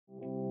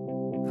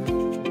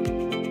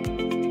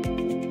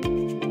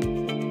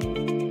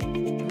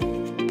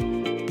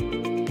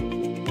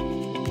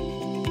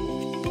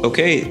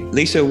Okay,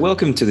 Lisa,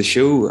 welcome to the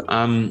show.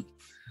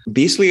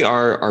 Basically,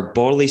 our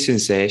bodily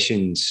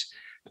sensations,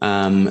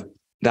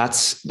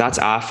 that's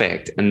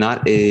affect, and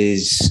that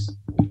is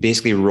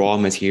basically raw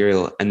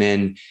material. And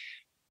then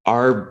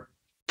our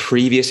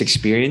previous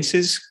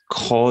experiences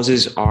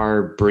causes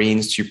our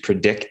brains to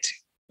predict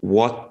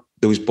what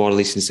those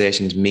bodily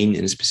sensations mean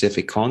in a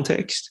specific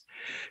context.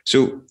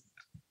 So,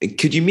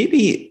 could you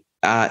maybe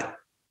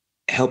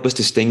help us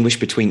distinguish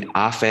between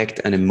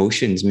affect and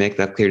emotions, make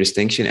that clear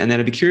distinction? And then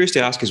I'd be curious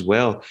to ask as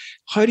well,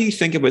 how do you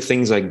think about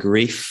things like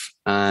grief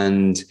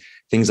and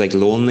things like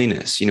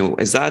loneliness?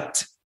 Is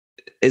that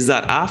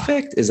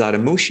affect? Is that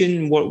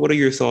emotion? What are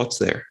your thoughts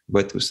there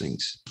about those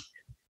things?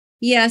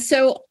 Yeah.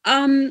 So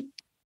I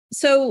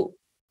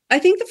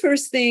think the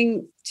first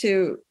thing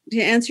to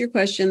answer your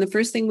question, the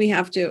first thing we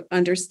have to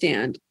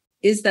understand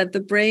is that the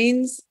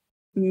brain's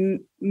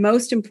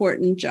most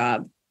important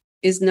job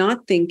is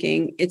not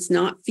thinking, it's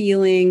not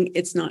feeling,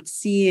 it's not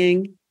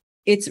seeing,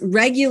 it's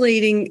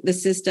regulating the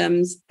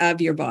systems of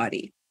your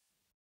body.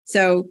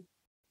 So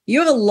you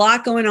have a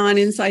lot going on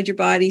inside your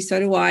body. So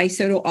do I.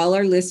 So do all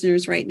our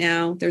listeners right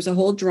now. There's a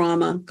whole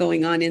drama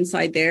going on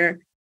inside there.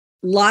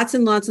 Lots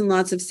and lots and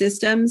lots of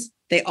systems.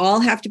 They all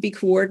have to be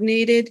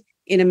coordinated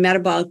in a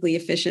metabolically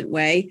efficient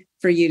way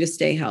for you to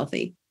stay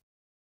healthy.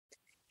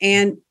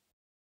 And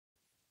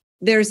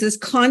there's this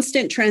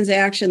constant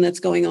transaction that's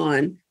going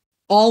on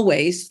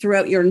always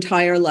throughout your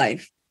entire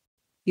life.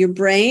 Your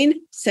brain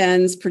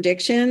sends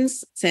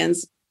predictions,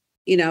 sends,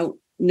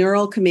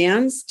 neural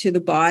commands to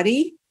the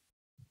body,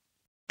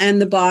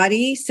 and the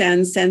body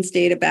sends sense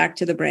data back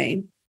to the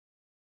brain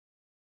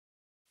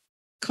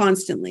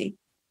constantly.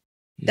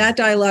 That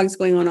dialogue's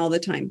going on all the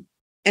time.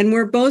 And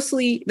we're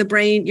mostly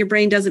your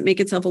brain doesn't make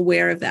itself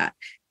aware of that.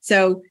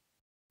 So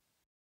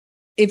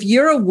if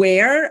you're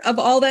aware of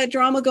all that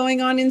drama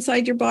going on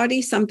inside your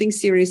body, something's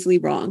seriously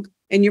wrong.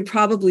 And you're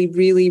probably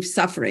really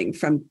suffering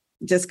from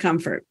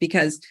discomfort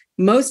because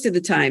most of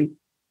the time,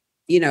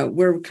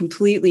 we're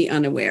completely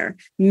unaware.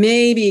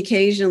 Maybe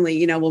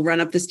occasionally, we'll run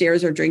up the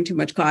stairs or drink too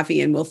much coffee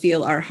and we'll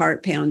feel our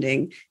heart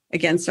pounding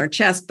against our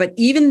chest. But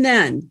even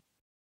then,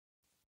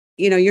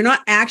 you're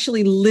not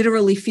actually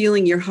literally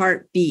feeling your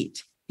heart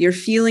beat. You're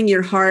feeling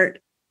your heart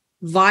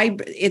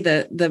vibrate.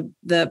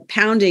 The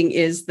pounding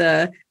is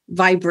the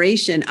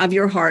vibration of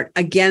your heart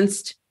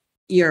against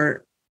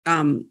your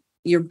bone,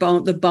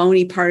 the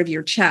bony part of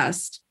your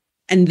chest.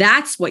 And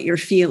that's what you're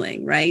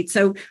feeling, right?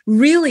 So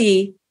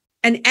really,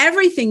 and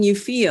everything you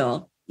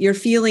feel, you're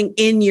feeling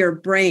in your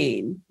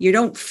brain. You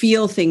don't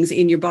feel things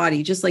in your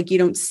body, just like you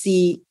don't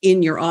see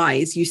in your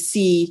eyes. You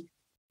see,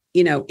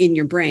 in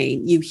your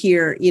brain. You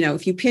hear,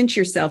 if you pinch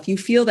yourself, you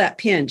feel that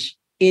pinch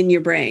in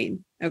your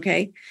brain,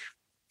 okay?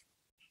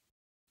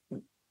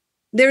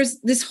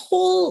 There's this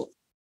whole,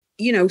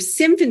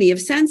 symphony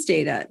of sense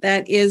data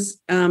that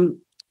is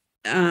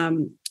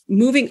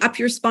moving up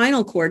your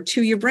spinal cord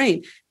to your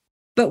brain.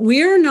 But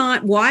we're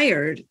not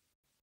wired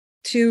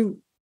to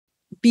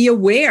be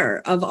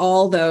aware of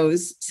all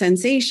those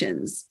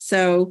sensations.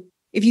 So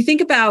if you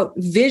think about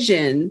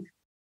vision,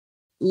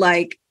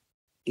 like,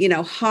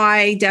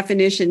 high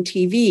definition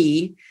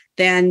TV,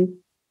 then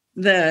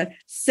the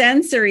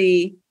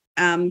sensory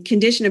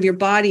condition of your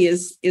body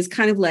is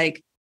kind of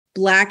like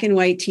black and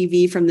white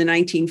TV from the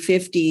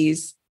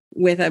 1950s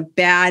with a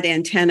bad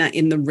antenna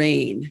in the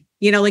rain.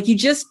 Like you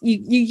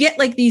get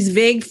like these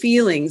vague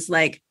feelings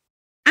like,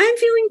 I'm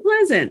feeling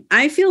pleasant.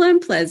 I feel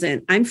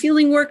unpleasant. I'm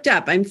feeling worked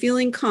up. I'm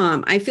feeling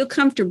calm. I feel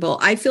comfortable.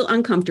 I feel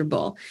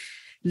uncomfortable.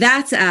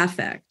 That's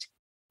affect.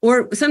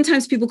 Or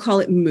sometimes people call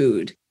it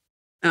mood.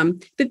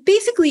 But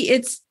basically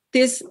it's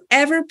this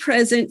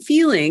ever-present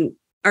feeling.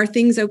 Are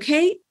things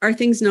okay? Are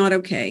things not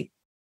okay?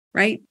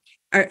 Right?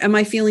 Am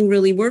I feeling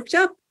really worked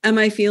up? Am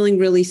I feeling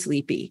really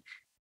sleepy?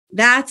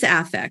 That's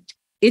affect.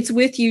 It's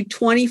with you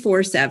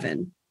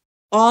 24/7,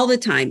 all the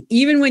time,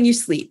 even when you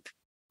sleep,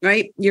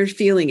 right? You're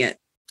feeling it.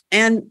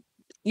 And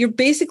your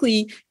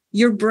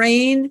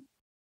brain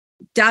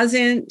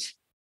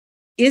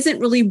isn't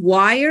really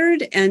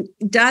wired and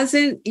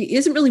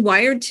isn't really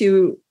wired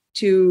to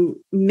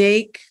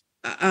make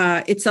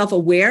itself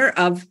aware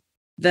of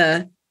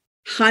the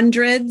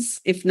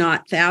hundreds, if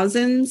not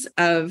thousands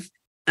of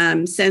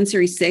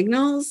sensory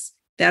signals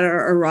that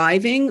are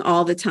arriving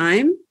all the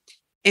time.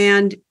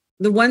 And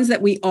the ones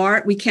that we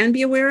can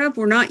be aware of,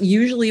 we're not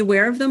usually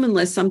aware of them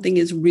unless something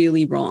is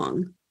really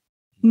wrong.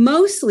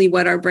 Mostly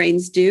what our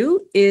brains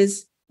do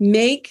is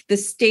make the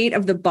state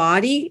of the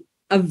body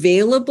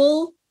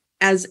available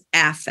as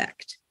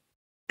affect,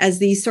 as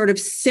these sort of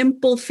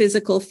simple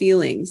physical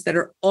feelings that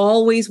are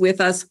always with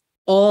us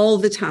all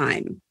the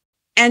time.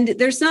 And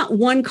there's not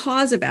one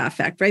cause of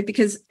affect, right?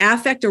 Because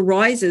affect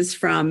arises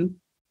from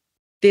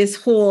this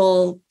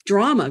whole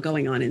drama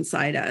going on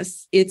inside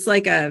us. It's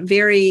like a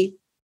very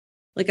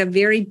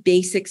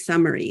basic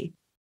summary.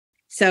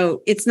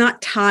 So it's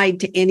not tied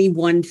to any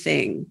one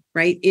thing,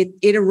 right?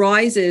 It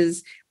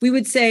arises, we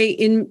would say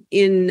in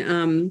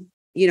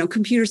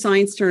computer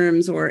science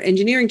terms or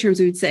engineering terms,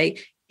 we would say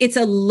it's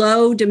a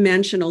low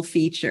dimensional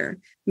feature,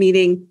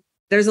 meaning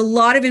there's a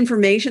lot of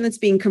information that's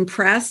being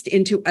compressed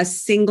into a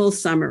single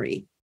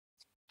summary.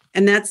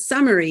 And that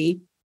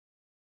summary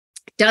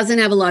doesn't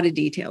have a lot of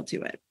detail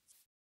to it.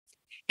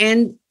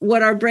 And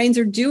what our brains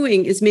are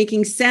doing is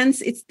making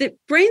sense. It's that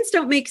brains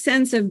don't make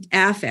sense of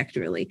affect,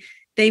 really.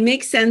 They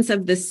make sense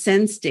of the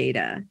sense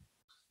data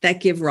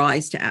that give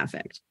rise to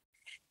affect.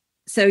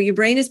 So your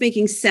brain is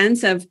making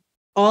sense of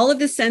all of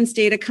the sense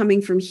data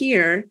coming from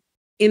here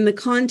in the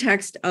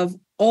context of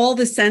all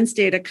the sense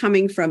data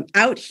coming from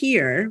out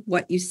here,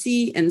 what you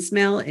see and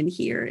smell and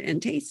hear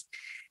and taste,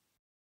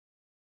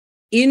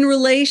 in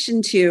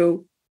relation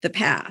to the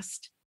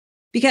past.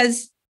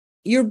 Because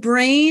your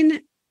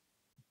brain,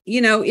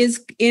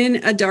 is in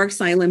a dark,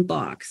 silent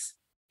box,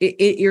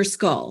 your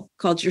skull,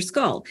 called your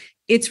skull.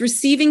 It's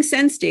receiving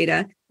sense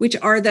data, which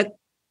are the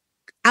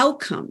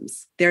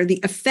outcomes. They're the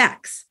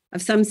effects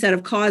of some set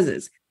of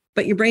causes.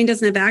 But your brain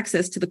doesn't have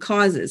access to the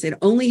causes. It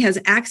only has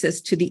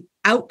access to the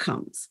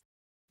outcomes.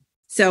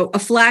 So a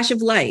flash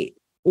of light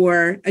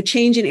or a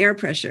change in air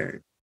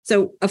pressure.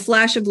 So a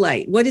flash of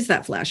light, what is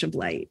that flash of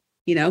light?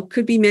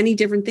 Could be many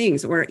different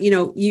things. Or,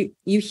 you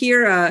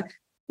hear a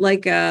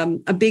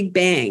big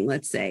bang,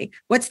 let's say.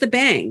 What's the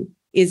bang?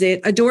 Is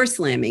it a door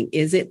slamming?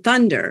 Is it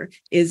thunder?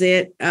 Is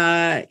it,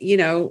 a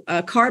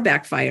car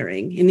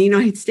backfiring in the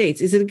United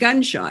States? Is it a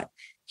gunshot?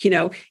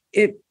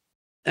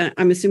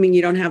 I'm assuming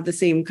you don't have the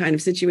same kind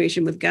of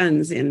situation with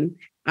guns in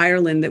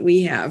Ireland that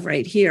we have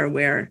right here,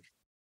 where,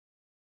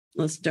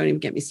 don't even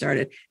get me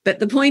started. But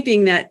the point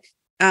being that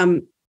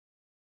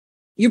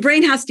your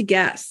brain has to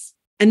guess.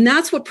 And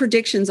that's what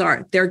predictions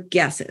are. They're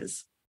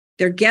guesses.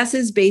 They're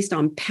guesses based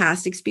on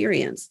past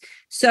experience.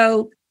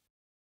 So,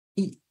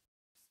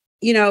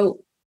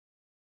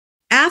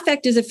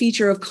 affect is a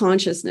feature of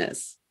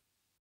consciousness.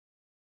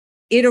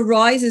 It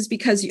arises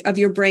because of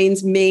your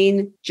brain's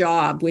main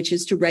job, which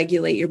is to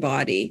regulate your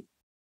body.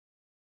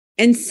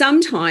 And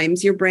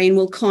sometimes your brain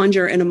will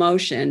conjure an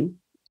emotion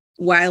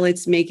while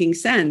it's making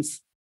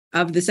sense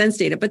of the sense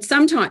data. But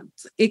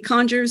sometimes it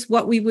conjures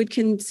what we would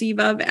conceive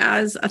of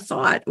as a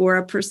thought or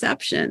a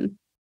perception,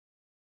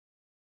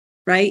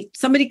 right?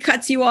 Somebody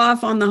cuts you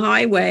off on the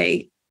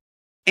highway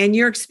and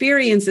your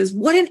experience is,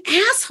 what an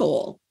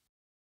asshole.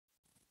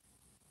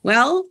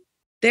 Well,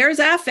 there's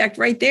affect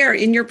right there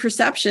in your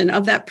perception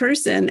of that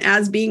person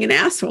as being an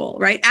asshole,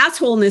 right?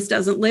 Assholeness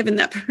doesn't live in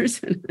that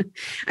person.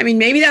 I mean,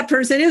 maybe that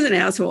person is an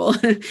asshole,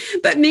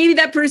 but maybe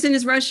that person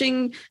is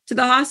rushing to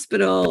the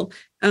hospital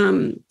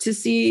to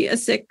see a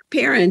sick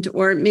parent,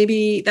 or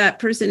maybe that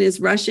person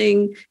is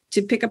rushing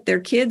to pick up their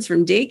kids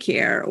from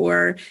daycare,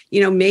 or,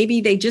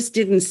 maybe they just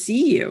didn't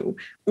see you,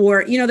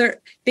 or,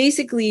 they're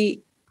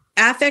basically,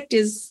 affect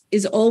is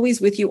always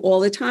with you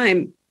all the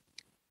time.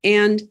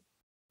 And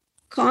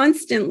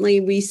constantly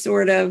we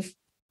sort of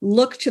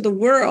look to the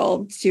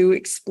world to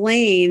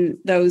explain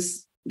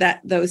those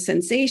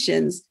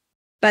sensations,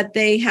 but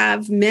they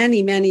have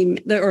many,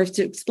 or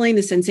to explain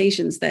the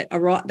sensations that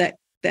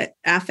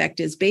affect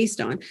is based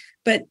on.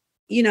 But,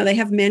 they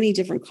have many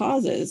different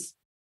causes.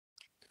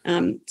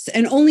 And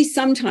only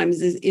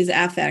sometimes is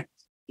affect,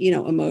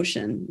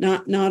 emotion,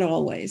 not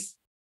always.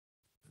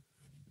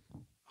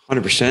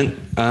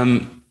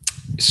 100%.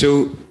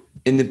 So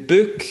in the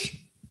book,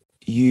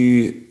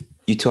 you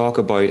talk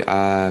about,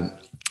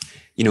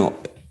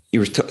 you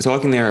were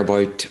talking there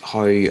about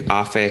how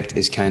affect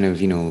is kind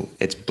of,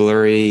 it's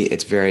blurry,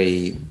 it's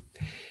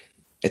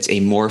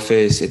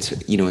amorphous,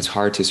 it's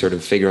hard to sort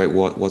of figure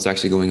out what's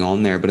actually going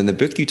on there. But in the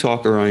book, you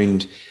talk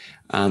around,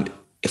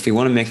 if we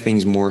want to make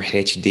things more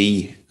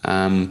HD,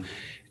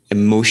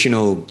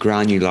 emotional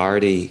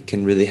granularity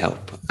can really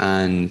help.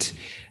 And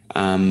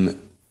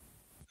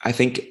I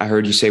think I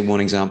heard you say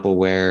one example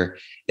where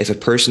if a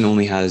person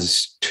only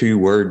has 2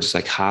 words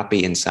like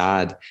happy and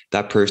sad,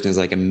 that person is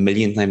like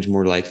 1,000,000 times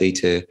more likely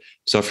to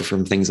suffer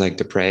from things like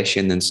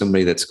depression than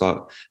somebody that's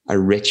got a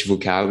rich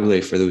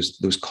vocabulary for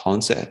those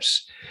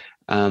concepts.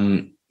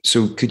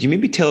 So could you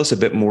maybe tell us a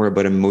bit more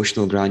about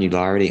emotional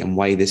granularity and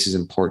why this is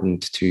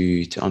important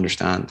to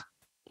understand?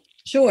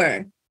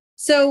 Sure.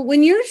 So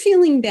when you're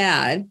feeling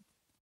bad,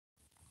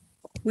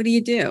 what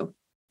do?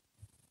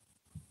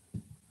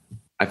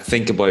 I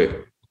think about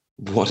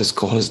what has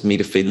caused me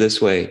to feel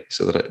this way,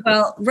 so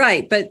that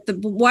right. But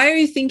why are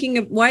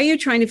you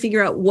trying to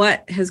figure out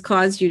what has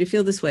caused you to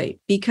feel this way?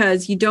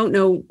 Because you don't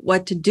know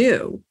what to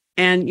do,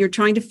 and you're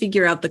trying to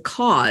figure out the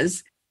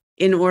cause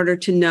in order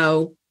to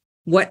know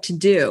what to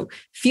do.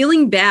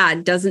 Feeling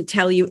bad doesn't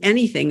tell you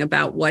anything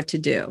about what to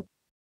do.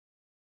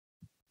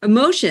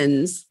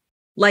 Emotions,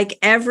 like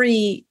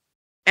every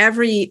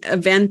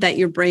event that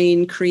your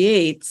brain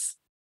creates,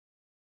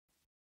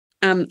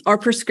 are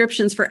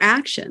prescriptions for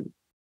action.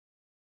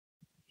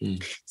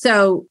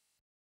 So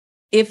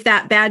if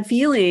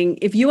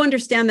you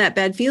understand that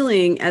bad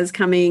feeling as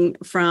coming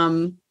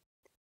from,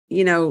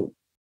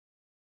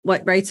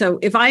 right? So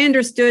if I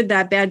understood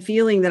that bad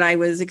feeling that I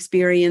was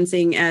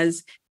experiencing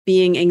as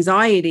being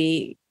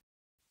anxiety,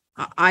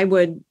 I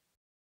would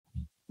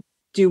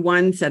do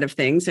one set of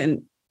things.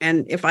 And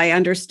if I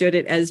understood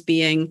it as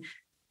being,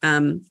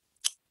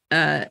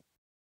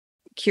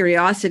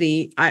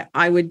 curiosity,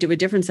 I would do a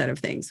different set of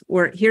things.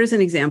 Or here's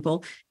an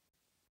example.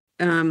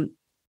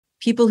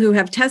 People who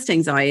have test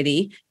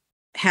anxiety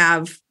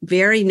have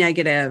very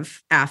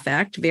negative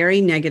affect, very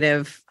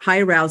negative, high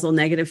arousal,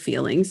 negative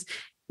feelings.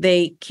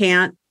 They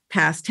can't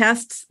pass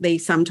tests. They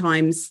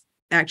sometimes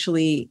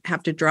actually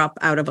have to drop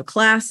out of a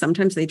class.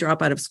 Sometimes they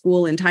drop out of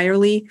school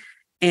entirely.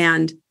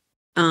 And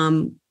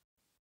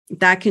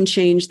that can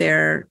change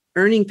their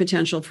earning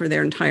potential for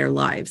their entire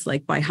lives,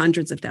 like by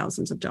hundreds of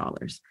thousands of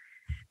dollars.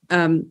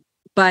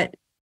 But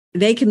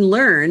they can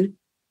learn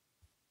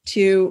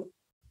to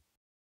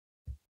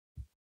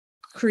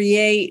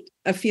create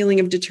a feeling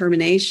of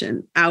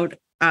determination out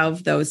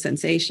of those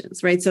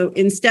sensations, right? So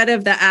instead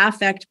of the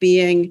affect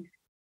being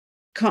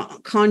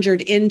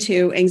conjured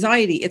into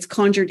anxiety, it's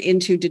conjured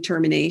into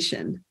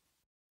determination.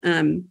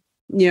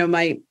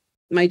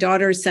 My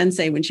daughter's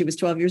sensei, when she was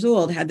 12 years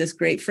old, had this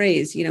great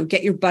phrase,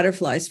 get your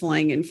butterflies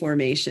flying in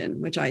formation,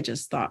 which I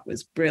just thought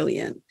was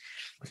brilliant.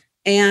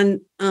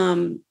 And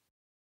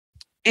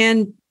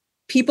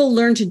people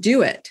learn to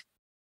do it.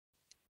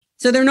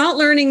 So they're not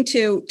learning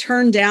to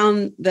turn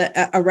down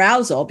the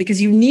arousal,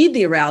 because you need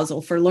the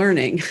arousal for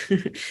learning.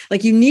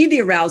 Like you need the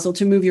arousal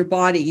to move your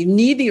body. You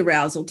need the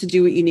arousal to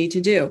do what you need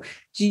to do.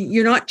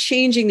 You're not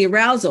changing the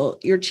arousal,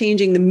 you're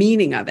changing the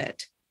meaning of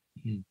it.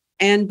 Mm-hmm.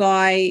 And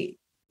by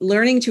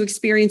learning to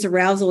experience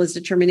arousal as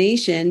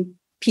determination,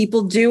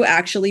 people do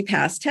actually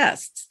pass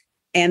tests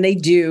and they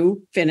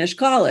do finish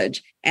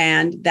college.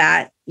 And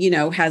that,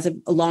 has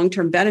a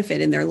long-term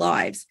benefit in their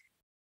lives.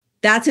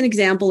 That's an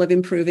example of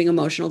improving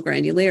emotional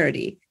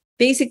granularity.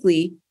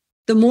 Basically,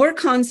 the more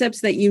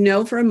concepts that you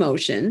know for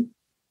emotion,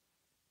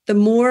 the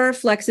more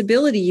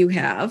flexibility you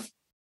have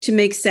to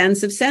make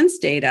sense of sense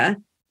data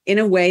in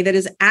a way that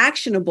is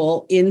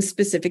actionable in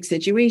specific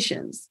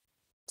situations.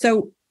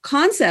 So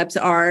concepts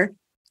are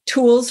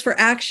tools for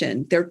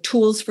action. They're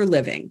tools for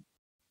living.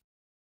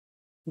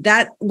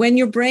 That when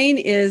your brain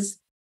is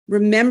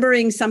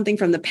remembering something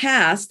from the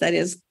past, that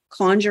is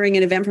conjuring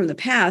an event from the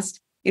past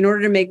in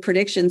order to make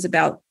predictions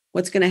about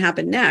what's going to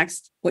happen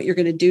next, what you're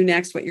going to do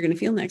next, what you're going to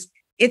feel next.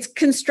 It's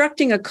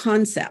constructing a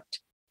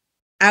concept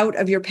out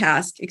of your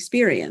past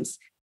experience.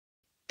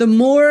 The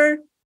more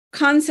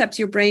concepts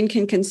your brain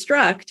can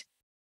construct,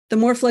 the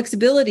more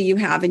flexibility you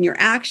have in your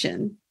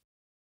action.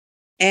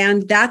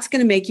 And that's going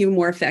to make you a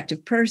more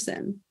effective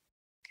person.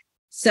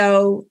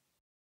 So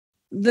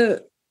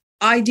the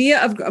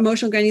idea of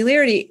emotional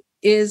granularity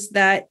is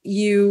that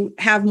you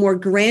have more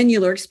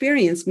granular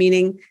experience,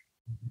 meaning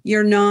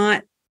you're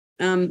not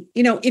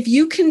if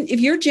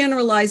you're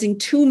generalizing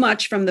too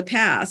much from the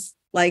past,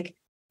 like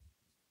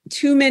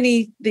too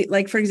many,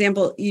 like for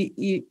example,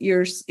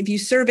 if you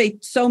survey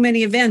so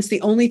many events,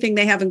 the only thing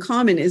they have in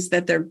common is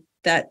that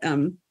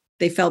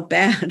they felt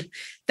bad.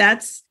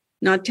 That's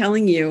not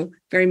telling you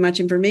very much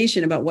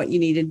information about what you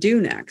need to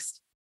do next.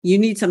 You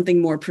need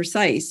something more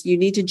precise. You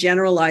need to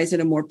generalize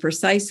in a more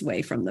precise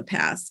way from the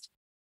past,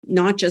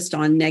 not just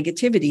on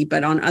negativity,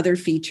 but on other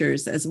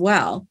features as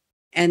well.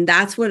 And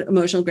that's what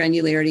emotional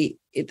granularity,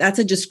 that's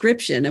a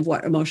description of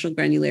what emotional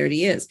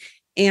granularity is.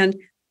 And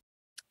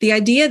the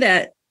idea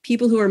that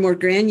people who are more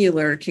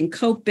granular can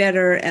cope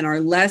better and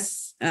are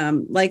less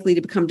likely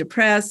to become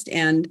depressed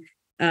and,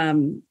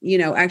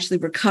 actually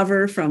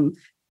recover from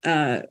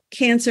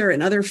cancer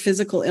and other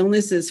physical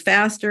illnesses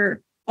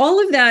faster. All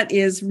of that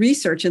is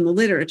research in the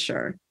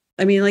literature.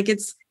 I mean, like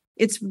it's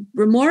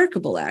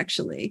remarkable,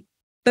 actually.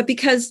 But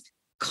because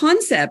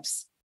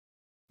concepts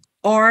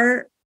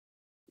are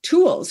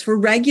tools for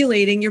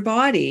regulating your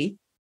body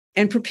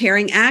and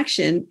preparing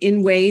action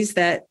in ways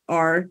that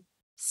are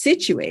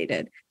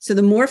situated. So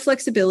the more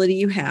flexibility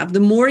you have,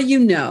 the more you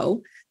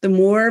know, the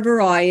more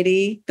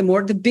variety,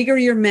 the bigger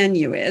your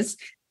menu is,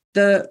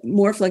 the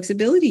more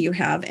flexibility you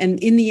have.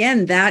 And in the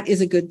end, that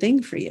is a good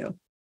thing for you.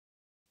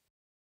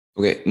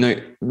 Okay. Now,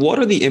 what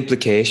are the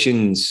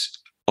implications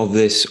of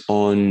this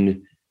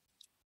on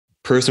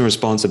personal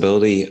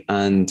responsibility?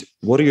 And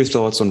what are your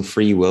thoughts on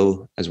free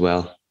will as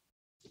well?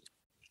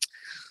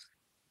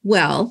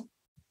 Well,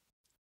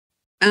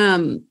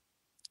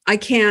 I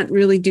can't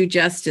really do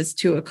justice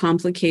to a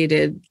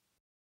complicated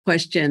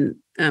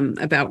question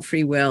about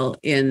free will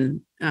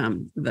in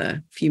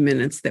the few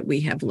minutes that we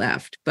have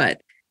left.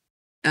 But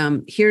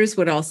here's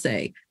what I'll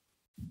say,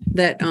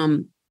 that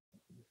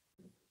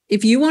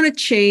if you want to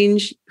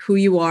change who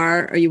you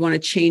are, or you want to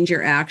change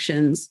your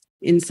actions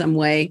in some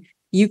way,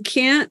 you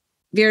can't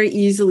very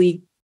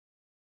easily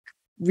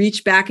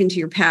reach back into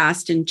your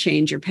past and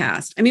change your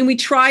past. I mean, we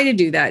try to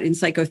do that in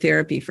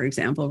psychotherapy, for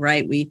example,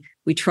 right? We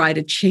try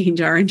to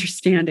change our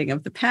understanding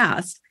of the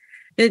past.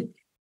 That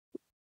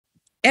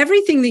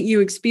everything that you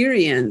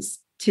experience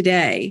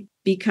today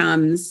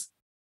becomes,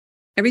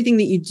 everything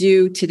that you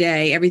do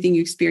today, everything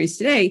you experience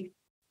today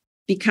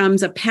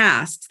becomes a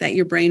past that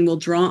your brain will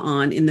draw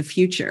on in the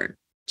future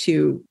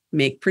to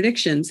make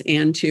predictions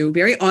and to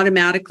very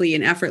automatically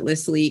and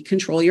effortlessly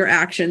control your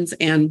actions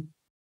and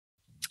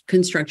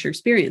construct your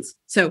experience.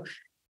 So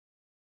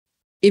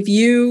if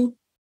you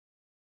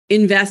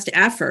invest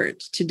effort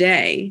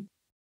today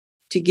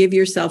to give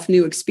yourself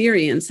new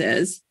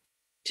experiences,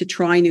 to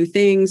try new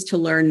things, to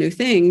learn new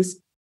things,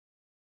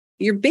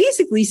 you're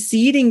basically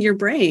seeding your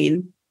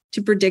brain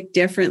to predict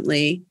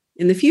differently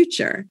in the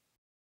future.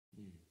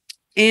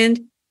 And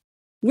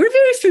we're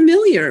very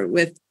familiar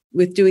with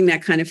doing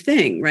that kind of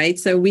thing, right?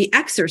 So we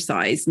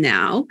exercise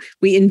now.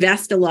 We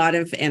invest a lot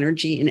of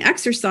energy in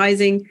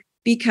exercising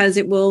because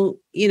it will,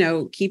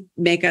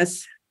 make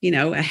us,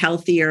 a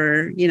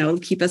healthier,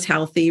 keep us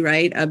healthy,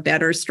 right? A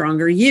better,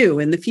 stronger you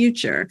in the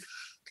future.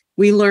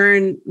 We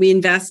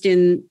invest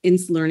in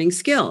learning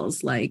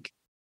skills, like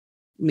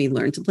we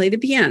learn to play the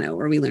piano,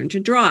 or we learn to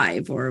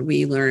drive, or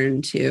we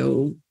learn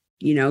to,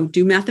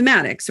 do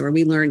mathematics, or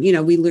we learn,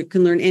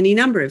 can learn any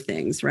number of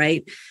things,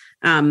 right?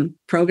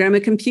 Program a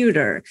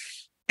computer.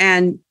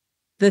 And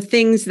the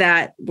things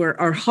that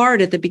are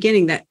hard at the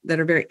beginning, that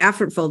are very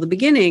effortful at the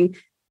beginning,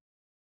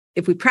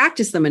 if we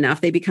practice them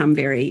enough, they become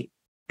very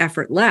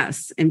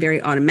effortless and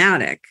very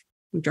automatic.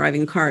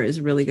 Driving a car is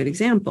a really good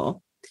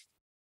example.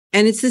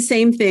 And it's the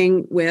same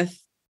thing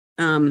with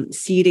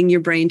seeding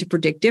your brain to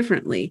predict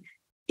differently.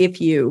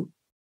 If you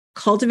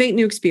cultivate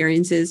new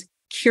experiences,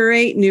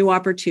 curate new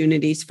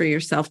opportunities for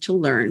yourself to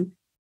learn,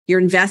 you're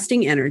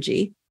investing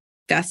energy.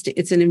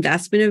 It's an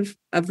investment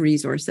of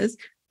resources.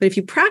 But if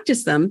you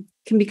practice them,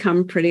 it can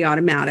become pretty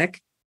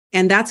automatic.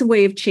 And that's a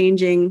way of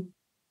changing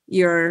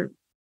your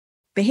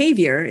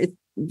behavior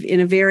in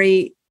a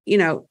very,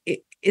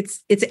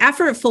 it's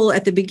effortful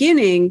at the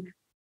beginning,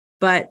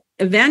 but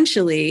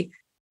eventually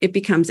it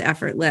becomes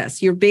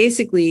effortless. You're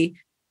basically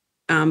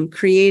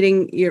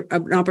creating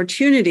an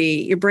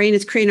opportunity. Your brain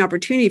is creating an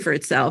opportunity for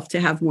itself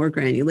to have more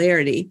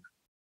granularity.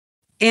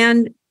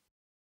 And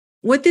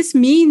what this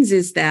means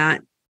is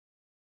that,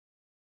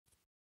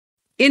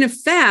 in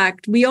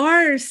effect, we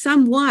are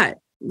somewhat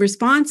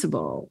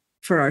responsible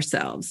for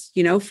ourselves,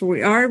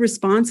 we are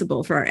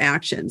responsible for our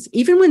actions,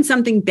 even when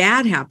something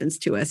bad happens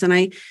to us.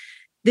 And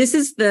this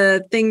is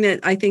the thing that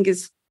I think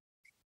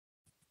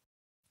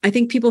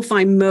people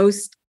find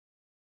most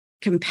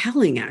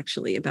compelling,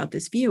 actually, about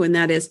this view. And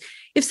that is,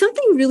 if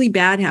something really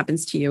bad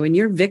happens to you and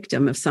you're a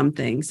victim of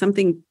something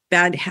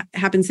bad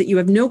happens that you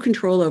have no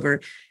control over,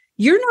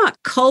 you're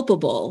not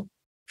culpable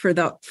for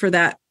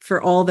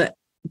all the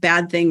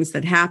bad things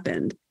that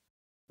happened,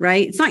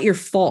 right? It's not your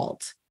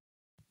fault,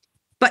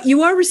 but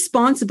you are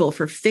responsible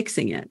for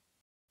fixing it,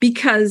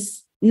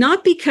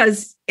 not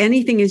because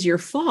anything is your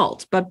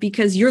fault, but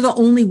because you're the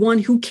only one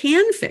who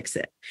can fix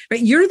it, right?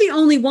 You're the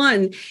only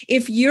one.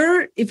 If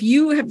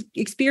you have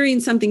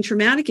experienced something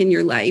traumatic in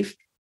your life,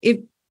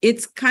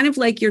 it's kind of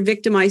like you're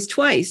victimized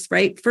twice,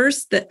 right?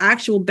 First, the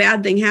actual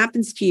bad thing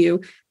happens to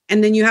you,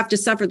 and then you have to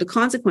suffer the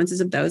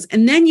consequences of those.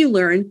 And then you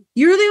learn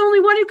you're the only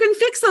one who can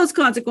fix those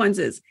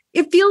consequences.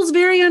 It feels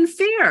very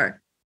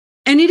unfair.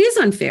 And it is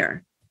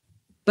unfair,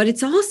 but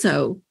it's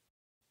also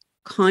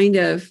kind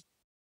of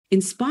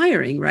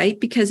inspiring, right?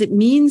 Because it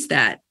means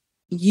that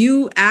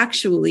you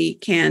actually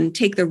can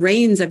take the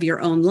reins of your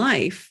own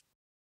life.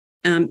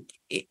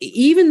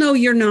 Even though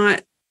you're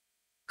not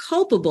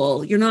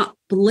culpable, you're not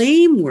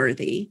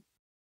blameworthy,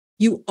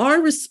 you are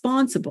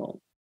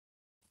responsible,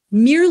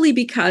 merely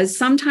because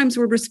sometimes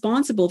we're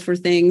responsible for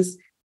things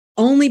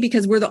only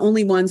because we're the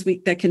only ones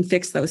that can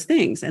fix those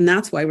things. And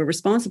that's why we're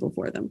responsible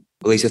for them.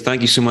 Well, Lisa,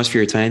 thank you so much for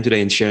your time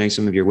today and sharing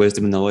some of your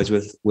wisdom and knowledge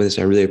with us.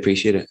 I really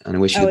appreciate it. And I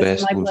wish you the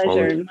best. My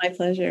pleasure. My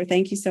pleasure.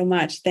 Thank you so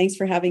much. Thanks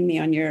for having me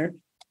on your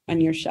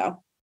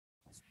show.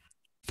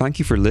 Thank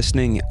you for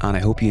listening, and I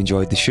hope you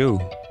enjoyed the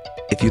show.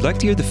 If you'd like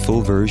to hear the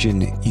full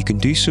version, you can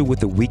do so with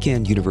the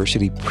Weekend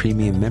University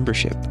Premium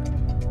membership.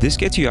 This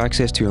gets you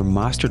access to our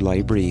master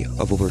library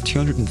of over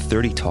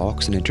 230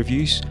 talks and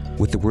interviews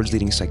with the world's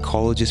leading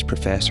psychologists,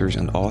 professors,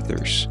 and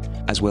authors,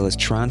 as well as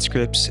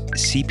transcripts,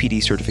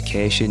 CPD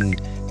certification,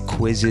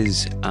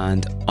 quizzes,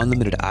 and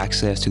unlimited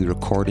access to the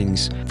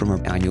recordings from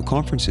our annual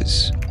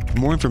conferences. For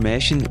more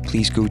information,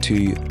 please go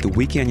to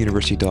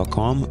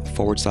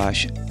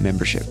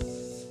theweekenduniversity.com/membership.